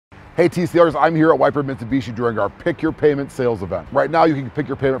Hey TCRs, I'm here at Wiper Mitsubishi during our Pick Your Payment sales event. Right now you can pick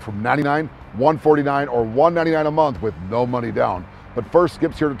your payment from $99, $149, or $199 a month with no money down. But first,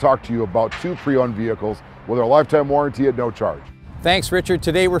 Skip's here to talk to you about two pre-owned vehicles with our lifetime warranty at no charge. Thanks, Richard.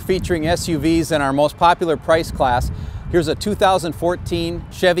 Today we're featuring SUVs in our most popular price class. Here's a 2014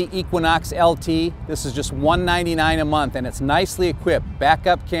 Chevy Equinox LT. This is just $199 a month and it's nicely equipped.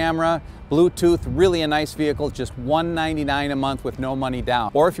 Backup camera, Bluetooth, really a nice vehicle, just $199 a month with no money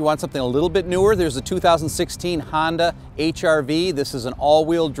down. Or if you want something a little bit newer, there's a 2016 Honda HR-V. This is an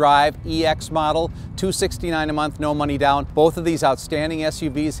all-wheel drive EX model, $269 a month, no money down. Both of these outstanding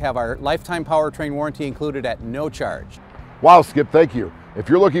SUVs have our lifetime powertrain warranty included at no charge. Wow, Skip, thank you. If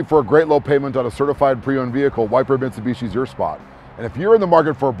you're looking for a great low payment on a certified pre-owned vehicle, Wiper Mitsubishi is your spot. And if you're in the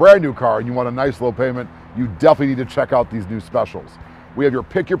market for a brand new car and you want a nice low payment, you definitely need to check out these new specials. We have your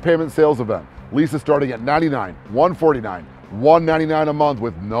Pick Your Payment sales event. Leases starting at $99, $149, $199 a month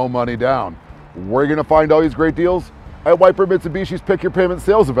with no money down. Where are you going to find all these great deals? At Wiper Mitsubishi's Pick Your Payment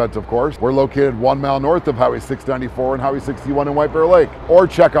sales event, of course. We're located 1 mile north of Highway 694 and Highway 61 in White Bear Lake. Or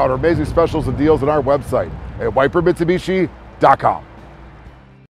check out our amazing specials and deals on our website at wipermitsubishi.com.